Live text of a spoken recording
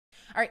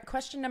All right,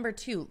 question number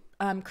 2.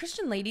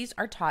 Christian ladies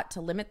are taught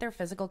to limit their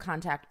physical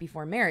contact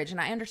before marriage,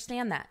 and I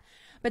understand that.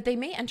 But they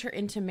may enter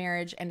into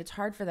marriage, and it's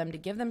hard for them to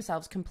give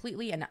themselves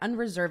completely and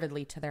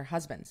unreservedly to their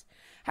husbands.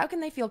 How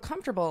can they feel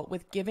comfortable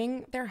with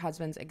giving their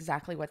husbands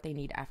exactly what they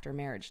need after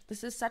marriage?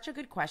 This is such a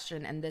good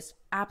question, and this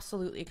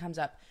absolutely comes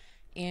up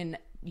in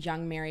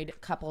young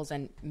married couples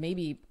and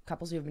maybe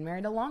couples who have been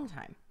married a long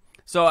time.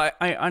 So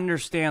I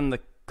understand the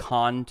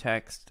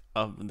context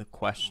of the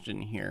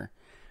question here,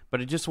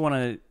 but I just want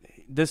to,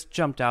 this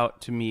jumped out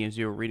to me as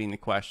you were reading the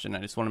question.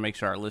 I just want to make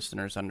sure our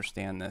listeners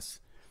understand this.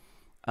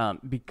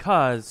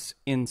 Because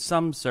in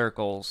some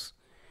circles,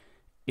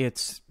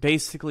 it's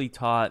basically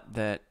taught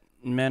that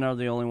men are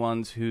the only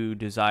ones who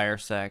desire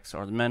sex,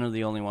 or the men are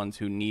the only ones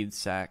who need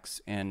sex,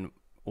 and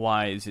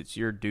wives, it's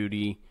your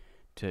duty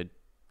to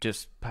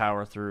just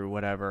power through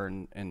whatever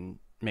and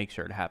make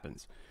sure it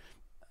happens.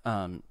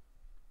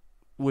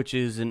 Which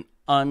is an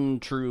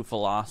untrue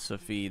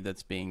philosophy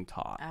that's being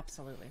taught.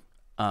 Absolutely.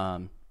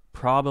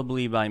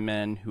 Probably by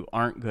men who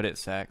aren't good at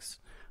sex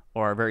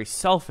or are very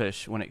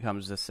selfish when it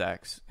comes to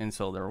sex, and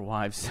so their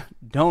wives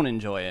don't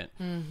enjoy it,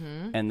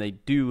 and they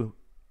do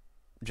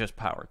just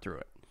power through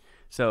it.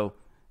 So,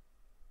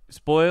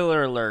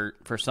 spoiler alert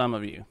for some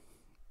of you,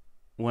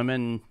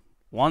 women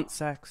want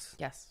sex.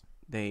 Yes.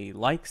 They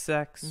like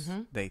sex.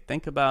 They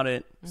think about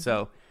it.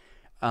 So,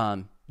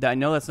 I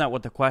know that's not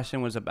what the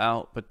question was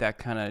about, but that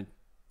kind of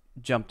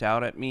jumped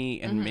out at me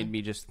and made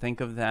me just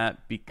think of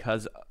that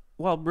because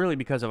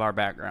of our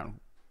background.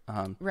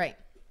 Right.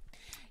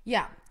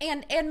 Yeah.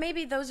 And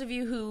maybe those of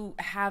you who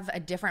have a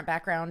different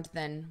background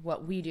than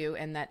what we do,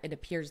 and that it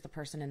appears the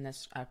person in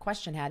this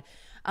question had,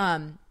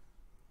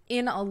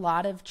 in a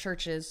lot of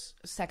churches,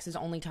 sex is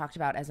only talked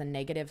about as a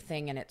negative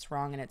thing, and it's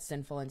wrong and it's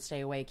sinful, and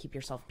stay away, keep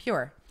yourself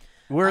pure.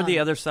 We're the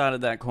other side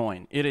of that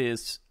coin. It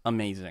is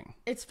amazing.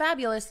 It's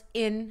fabulous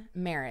in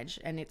marriage,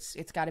 and it's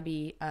got to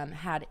be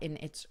had in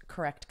its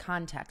correct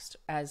context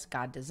as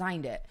God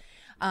designed it.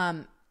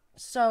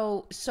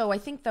 So I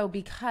think, though,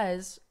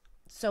 because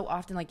so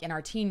often, like in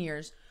our teen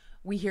years,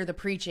 we hear the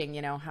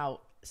preaching, how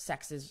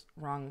sex is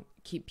wrong,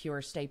 keep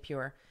pure, stay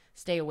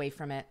away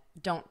from it,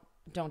 don't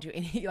do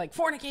any, like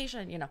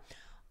fornication,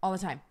 all the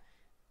time.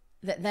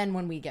 That then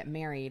when we get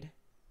married,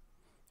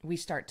 we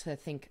start to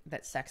think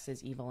that sex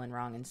is evil and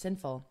wrong and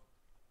sinful.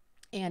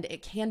 And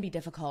it can be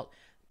difficult,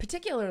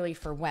 particularly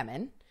for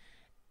women,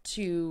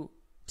 to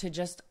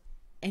just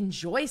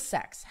enjoy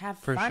sex, have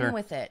fun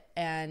with it,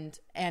 and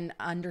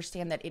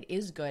understand that it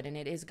is good and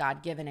it is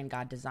God-given and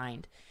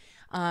God-designed.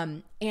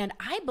 And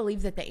I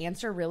believe that the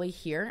answer really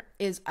here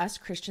is us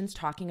Christians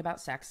talking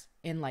about sex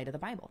in light of the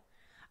Bible.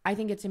 I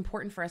think it's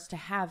important for us to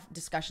have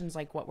discussions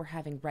like what we're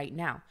having right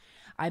now.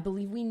 I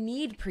believe we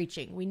need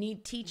preaching. We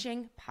need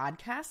teaching,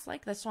 podcasts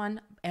like this one,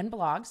 and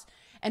blogs,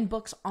 and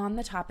books on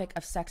the topic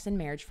of sex and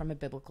marriage from a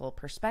biblical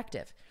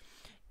perspective.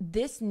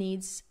 This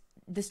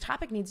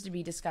topic needs to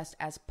be discussed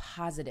as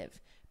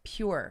positive,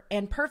 pure,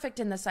 and perfect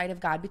in the sight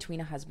of God between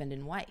a husband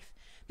and wife.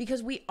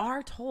 Because we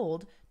are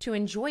told to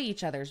enjoy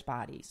each other's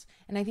bodies.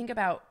 And I think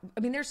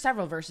there's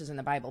several verses in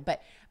the Bible,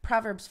 but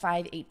Proverbs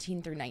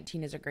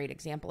 5:18-19 is a great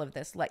example of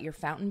this. Let your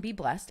fountain be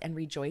blessed and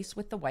rejoice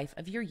with the wife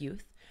of your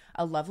youth.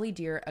 A lovely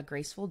deer, a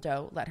graceful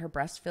doe, let her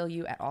breast fill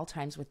you at all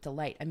times with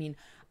delight. I mean,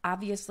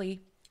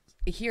 obviously,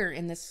 here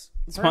in this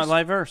verse. It's my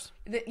life verse.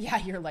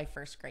 Your life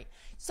verse, great.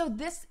 So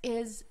this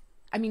is,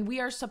 we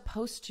are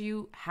supposed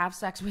to have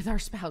sex with our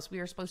spouse. We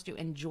are supposed to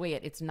enjoy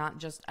it. It's not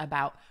just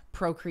about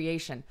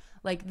procreation.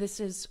 Like, this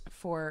is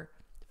for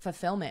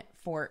fulfillment,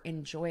 for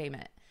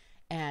enjoyment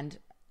and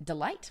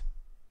delight.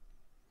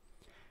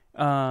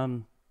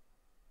 It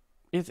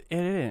is,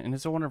 and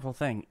it's a wonderful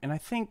thing. And I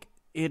think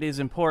it is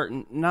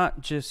important not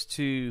just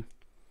to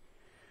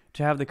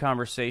have the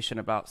conversation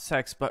about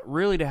sex, but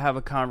really to have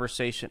a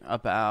conversation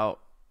about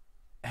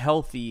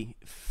healthy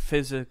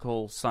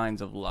physical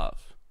signs of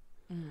love.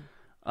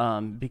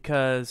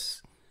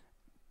 Because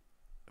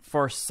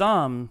for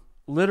some,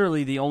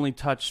 literally the only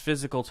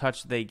physical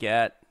touch they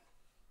get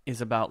is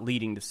about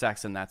leading to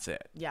sex, and that's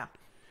it. Yeah.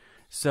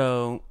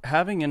 So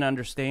having an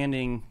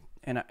understanding,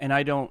 and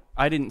I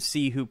didn't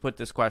see who put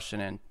this question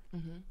in,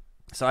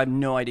 so I have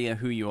no idea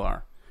who you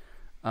are.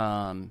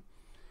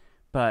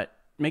 But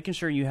making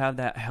sure you have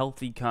that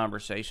healthy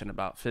conversation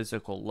about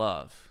physical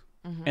love.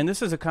 And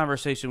this is a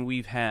conversation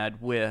we've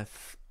had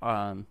with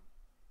one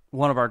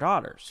of our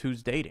daughters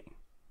who's dating.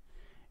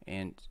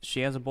 And she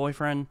has a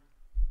boyfriend.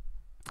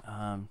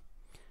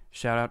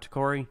 Shout out to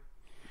Corey.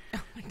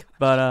 Oh my God.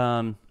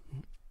 But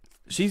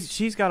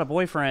she's got a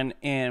boyfriend,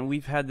 and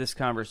we've had this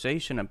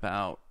conversation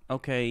about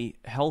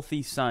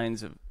healthy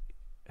signs of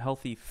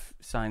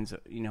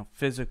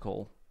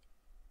physical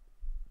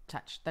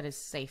touch that is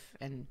safe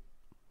and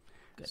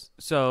good.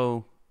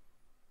 So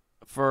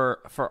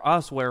for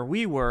us, where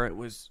we were, it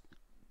was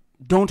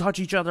don't touch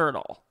each other at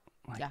all.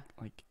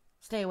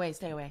 Stay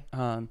away.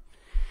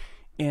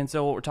 And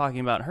so what we're talking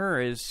about her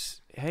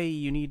is, hey,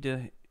 you need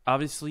to,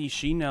 obviously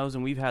she knows,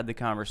 and we've had the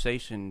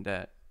conversation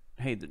that,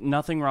 hey,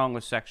 nothing wrong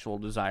with sexual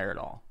desire at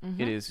all.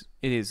 It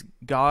is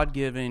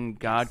God-given,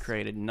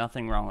 God-created,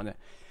 nothing wrong with it.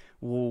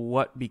 Well,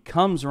 what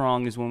becomes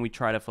wrong is when we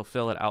try to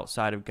fulfill it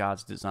outside of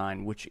God's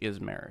design, which is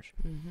marriage.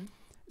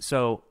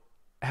 So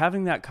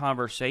having that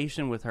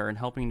conversation with her and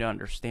helping to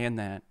understand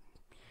that,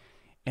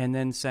 and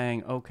then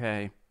saying,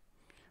 okay,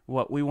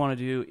 what we want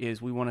to do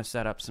is we want to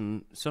set up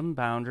some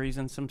boundaries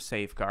and some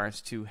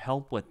safeguards to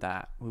help with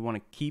that. We want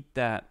to keep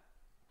that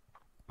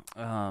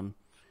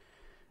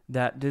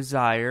that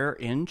desire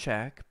in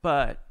check,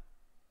 but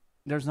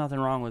there's nothing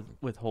wrong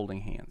with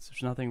holding hands.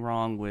 There's nothing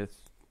wrong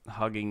with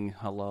hugging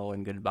hello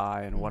and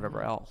goodbye and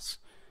whatever else.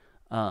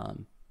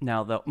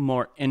 Now, the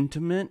more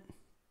intimate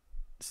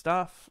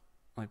stuff,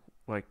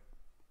 like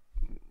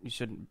you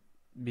shouldn't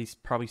be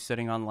probably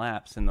sitting on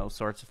laps and those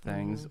sorts of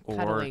things, or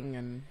cuddling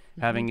and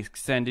having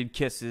extended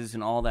kisses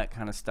and all that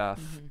kind of stuff.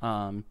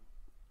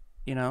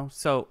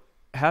 So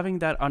having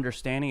that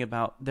understanding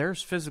about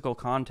there's physical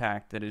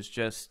contact that is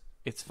just,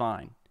 it's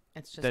fine.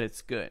 It's just that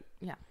it's good.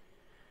 Yeah.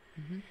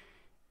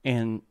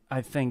 And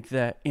I think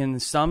that in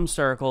some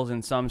circles,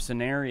 in some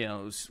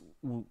scenarios,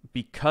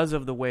 because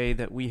of the way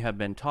that we have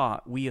been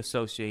taught, we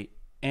associate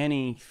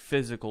any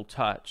physical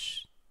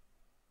touch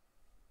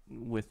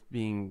with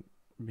being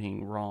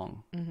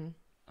wrong.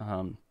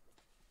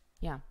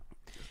 Yeah.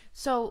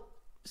 So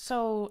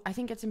I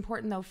think it's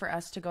important, though, for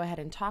us to go ahead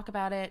and talk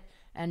about it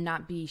and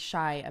not be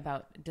shy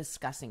about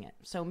discussing it.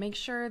 So make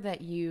sure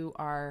that you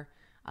are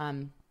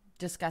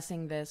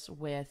discussing this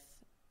with,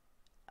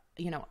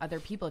 other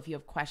people. If you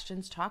have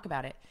questions, talk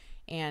about it.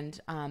 And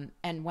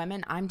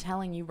women, I'm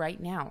telling you right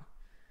now,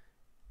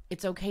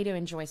 it's okay to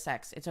enjoy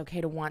sex. It's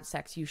okay to want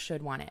sex. You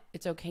should want it.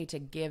 It's okay to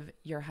give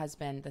your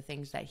husband the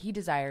things that he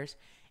desires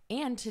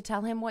and to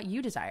tell him what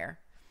you desire.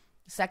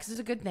 Sex is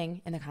a good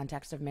thing in the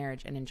context of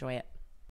marriage, and enjoy it.